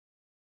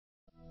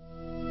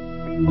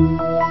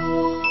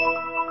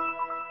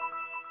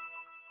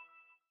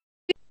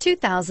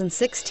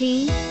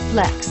2016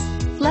 Flex.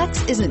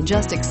 Flex isn't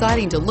just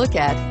exciting to look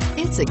at,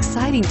 it's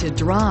exciting to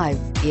drive.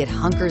 It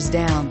hunkers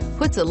down,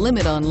 puts a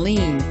limit on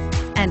lean,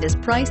 and is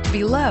priced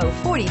below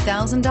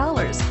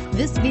 $40,000.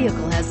 This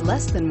vehicle has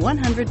less than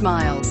 100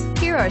 miles.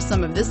 Here are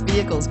some of this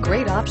vehicle's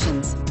great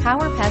options: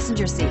 power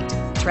passenger seat,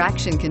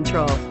 traction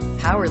control,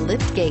 power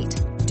lift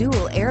gate,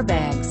 dual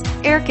airbags,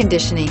 air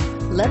conditioning,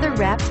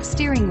 leather-wrapped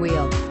steering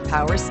wheel,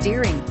 power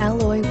steering,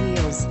 alloy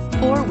wheels,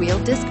 four-wheel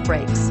disc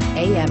brakes,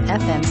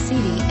 AM/FM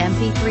CD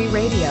MP3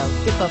 radio.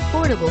 If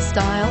affordable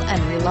style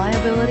and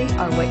reliability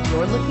are what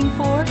you're looking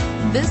for,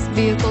 this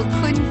vehicle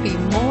couldn't be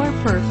more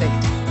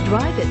perfect.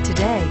 Drive it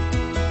today.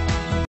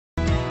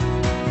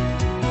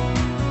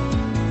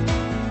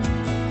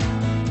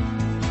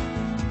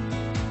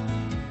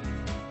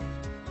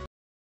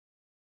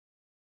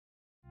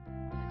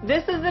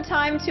 This is the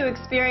time to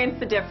experience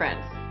the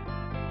difference.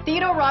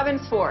 Theodore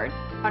Robins Ford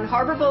on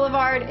Harbor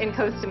Boulevard in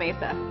Costa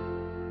Mesa.